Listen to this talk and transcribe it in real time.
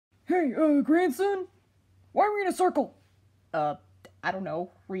Hey, grandson? Why are we in a circle? I don't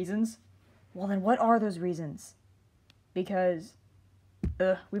know. Reasons? Well, then what are those reasons? Because,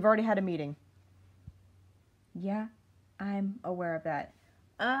 we've already had a meeting. Yeah, I'm aware of that.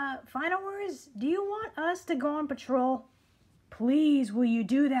 Followers, do you want us to go on patrol? Please, will you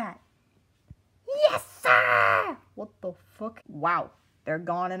do that? Yes, sir! What the fuck? Wow, they're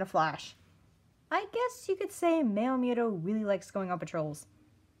gone in a flash. I guess you could say Male Muto really likes going on patrols.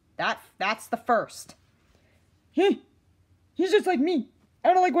 That's the first. He's just like me.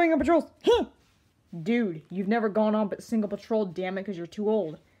 I don't like going on patrols. Dude, you've never gone on a single patrol, damn it, because you're too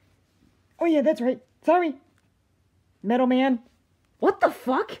old. Oh yeah, that's right. Sorry. Metal Man. What the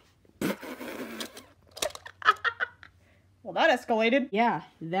fuck? Well, that escalated. Yeah,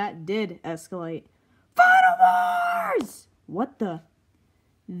 that did escalate. Final Wars! What the?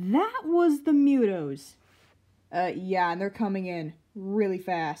 That was the Mutos. Yeah, and they're coming in really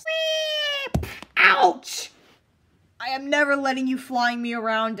fast. Ouch! I am never letting you flying me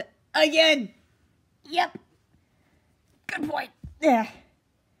around again. Yep. Good point. Yeah.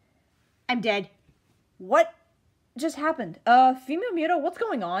 I'm dead. What just happened? Female Muto, what's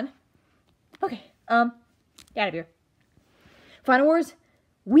going on? Okay, get out of here. Final Wars,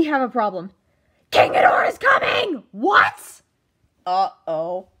 we have a problem. King Ghidorah is coming! What?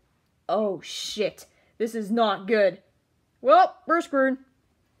 Uh-oh. Oh, shit. This is not good. Well, we're screwed.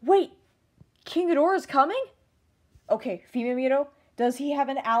 Wait, King Ghidorah is coming? Okay, Female Muto, does he have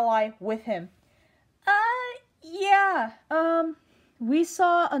an ally with him? Yeah. We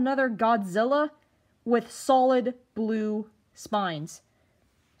saw another Godzilla with solid blue spines.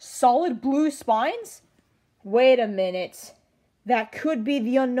 Solid blue spines? Wait a minute. That could be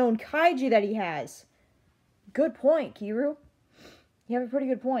the unknown kaiju that he has. Good point, Kiru. You have a pretty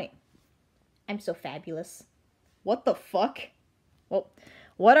good point. I'm so fabulous. What the fuck? Well,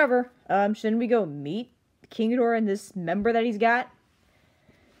 whatever. Shouldn't we go meet King Ghidorah and this member that he's got?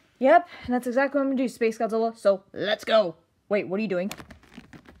 Yep, and that's exactly what I'm gonna do, Space Godzilla. So, let's go. Wait, what are you doing?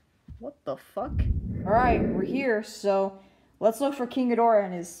 What the fuck? Alright, we're here, so let's look for King Ghidorah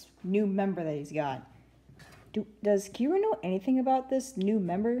and his new member that he's got. Does Kira know anything about this new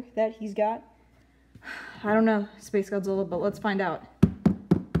member that he's got? I don't know, Space Godzilla, but let's find out.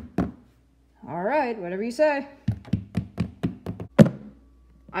 Alright, whatever you say.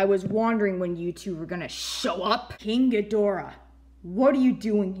 I was wondering when you two were gonna show up. King Ghidorah, what are you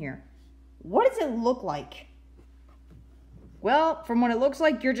doing here? What does it look like? Well, from what it looks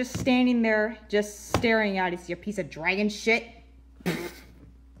like, you're just standing there, just staring at us, you piece of dragon shit.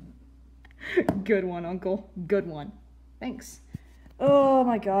 Good one, Uncle. Good one. Thanks. Oh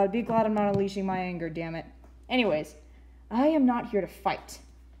my god, be glad I'm not unleashing my anger, damn it. Anyways, I am not here to fight.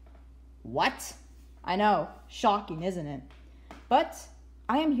 What? I know, shocking, isn't it? But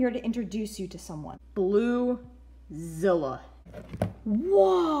I am here to introduce you to someone. Blue Zilla.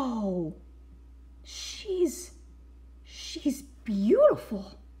 Whoa! She's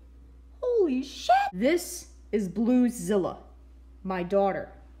beautiful. Holy shit! This is Blue Zilla, my daughter.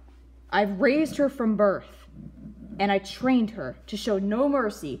 I've raised her from birth, and I trained her to show no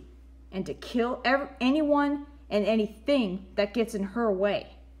mercy and to kill anyone and anything that gets in her way.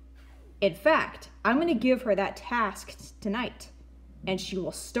 In fact, I'm going to give her that task tonight, and she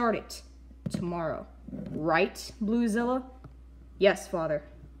will start it tomorrow. Right, Blue Zilla? Yes, Father.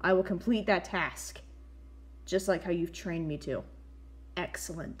 I will complete that task, just like how you've trained me to.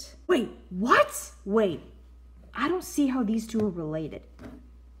 Excellent. Wait, what? Wait, I don't see how these two are related.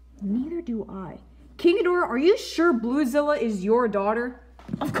 Neither do I. King Ghidorah, are you sure Blue Zilla is your daughter?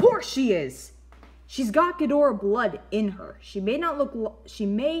 Of course she is. She's got Ghidorah blood in her. She may not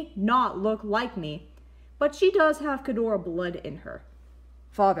look like me, but she does have Ghidorah blood in her.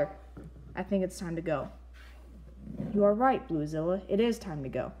 Father, I think it's time to go. You are right, Blue Zilla. It is time to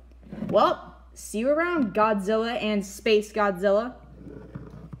go. Well, see you around, Godzilla and Space Godzilla.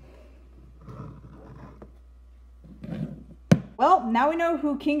 Well, now we know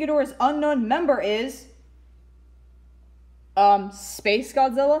who King Ghidorah's unknown member is. Space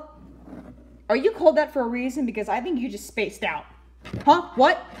Godzilla? Are you called that for a reason? Because I think you just spaced out. Huh?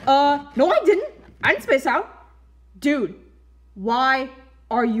 What? No I didn't. I didn't space out. Dude, why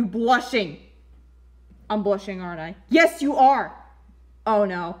are you blushing? I'm blushing, aren't I? Yes, you are. Oh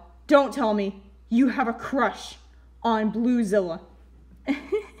no, don't tell me you have a crush on Blue Zilla.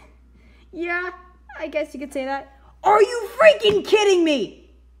 Yeah, I guess you could say that. Are you freaking kidding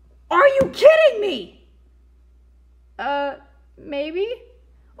me? Are you kidding me? Maybe?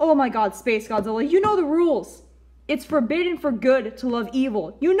 Oh my god, Space Godzilla, you know the rules. It's forbidden for good to love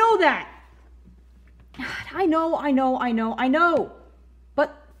evil. You know that. I know.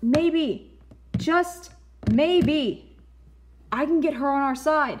 But maybe, just maybe, I can get her on our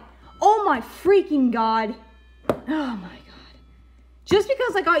side. Oh my freaking God. Oh my God. Just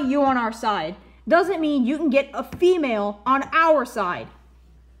because I got you on our side doesn't mean you can get a female on our side.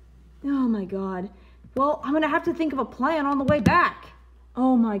 Oh my God. Well, I'm gonna have to think of a plan on the way back.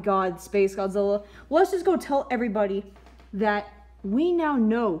 Oh my God, Space Godzilla. Let's just go tell everybody that we now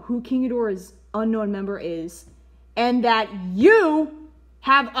know who King Ghidorah's unknown member is, and that you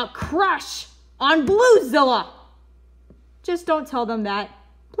have a crush on Bluezilla. Just don't tell them that,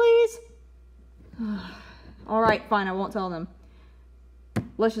 please. All right, fine, I won't tell them.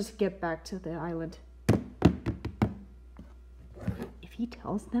 Let's just get back to the island. If he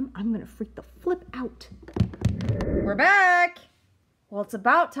tells them, I'm gonna freak the flip out. We're back. Well, it's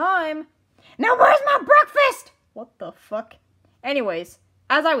about time. Now where's my breakfast? What the fuck? Anyways,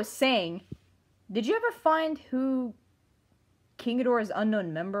 as I was saying, did you ever find who King Ghidorah's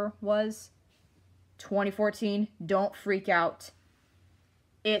unknown member was? 2014, don't freak out.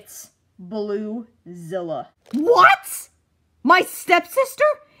 It's Bluezilla. What? My stepsister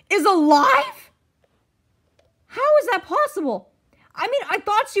is alive? How is that possible? I mean, I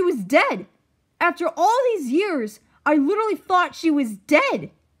thought she was dead. After all these years, I literally thought she was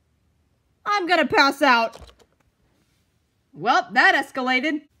dead. I'm gonna pass out. Well, that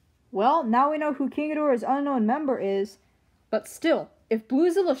escalated. Well, now we know who King Ghidorah's unknown member is. But still, if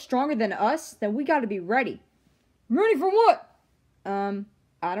Bluezilla's stronger than us, then we gotta be ready. Ready for what?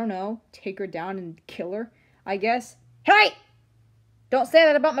 I don't know. Take her down and kill her, I guess. Hey! Don't say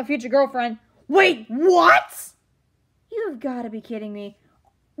that about my future girlfriend. Wait, what? You've gotta be kidding me.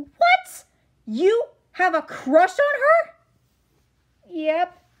 What? You have a crush on her?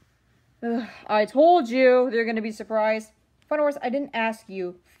 Yep. Ugh, I told you they're gonna be surprised. Funny worse, I didn't ask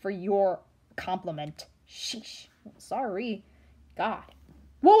you for your compliment. Sheesh. Sorry. God.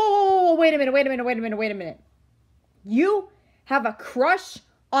 Whoa, whoa, whoa, whoa, wait a minute. You have a crush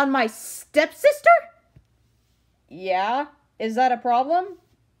on my stepsister? Yeah. Is that a problem?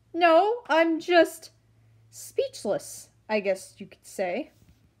 No, I'm just speechless, I guess you could say.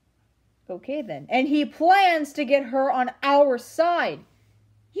 Okay then. And he plans to get her on our side.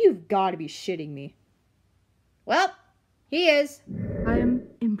 You've got to be shitting me. Well, he is. I am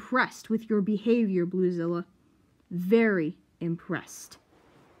impressed with your behavior, Bluezilla. Very impressed.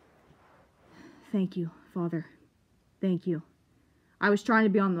 Thank you, Father. Thank you. I was trying to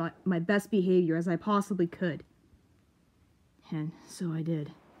be on my best behavior as I possibly could. And so I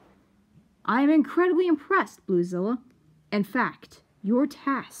did. I am incredibly impressed, Bluezilla. In fact, your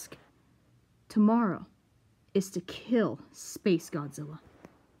task tomorrow is to kill Space Godzilla.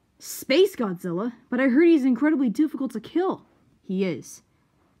 Space Godzilla? But I heard he's incredibly difficult to kill. He is.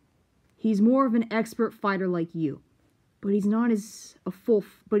 He's more of an expert fighter like you. But he's not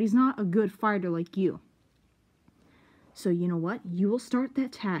a good fighter like you. So you know what? You will start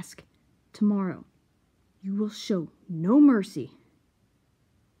that task tomorrow. You will show no mercy.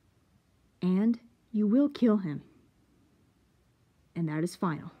 And you will kill him. And that is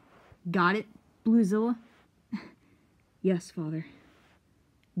final. Got it, Bluezilla? Yes, Father.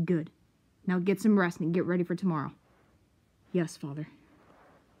 Good. Now get some rest and get ready for tomorrow. Yes, Father.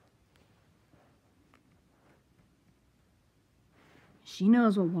 She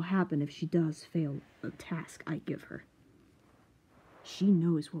knows what will happen if she does fail a task I give her. She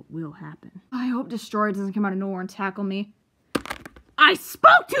knows what will happen. I hope Destroyer doesn't come out of nowhere and tackle me. I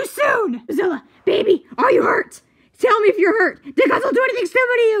spoke too soon! Zilla, baby, are you hurt? Tell me if you're hurt. Did Godzilla do anything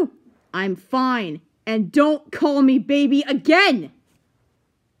stupid to you? I'm fine. And don't call me baby again!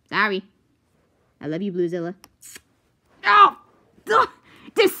 Sorry. I love you, Bluezilla. Oh! Ugh,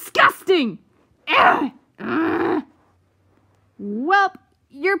 disgusting! Ugh. Well,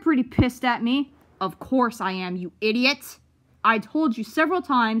 you're pretty pissed at me. Of course I am, you idiot. I told you several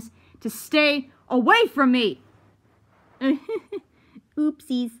times to stay away from me.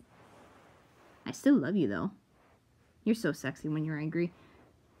 Oopsies. I still love you, though. You're so sexy when you're angry.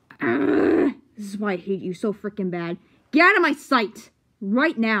 This is why I hate you so freaking bad. Get out of my sight.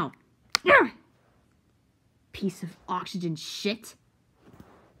 Right now. Piece of oxygen shit.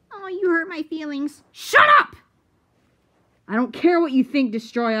 Oh, you hurt my feelings. Shut up! I don't care what you think,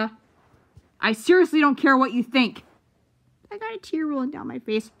 Destroyer. I seriously don't care what you think. I got a tear rolling down my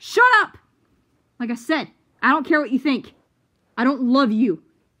face. Shut up! Like I said, I don't care what you think. I don't love you.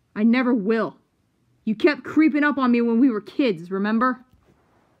 I never will. You kept creeping up on me when we were kids, remember?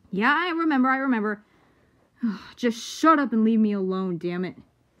 Yeah, I remember. Just shut up and leave me alone, damn it.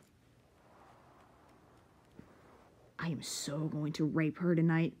 I am so going to rape her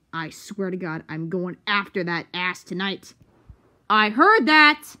tonight. I swear to God, I'm going after that ass tonight. I heard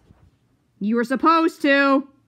that. You were supposed to.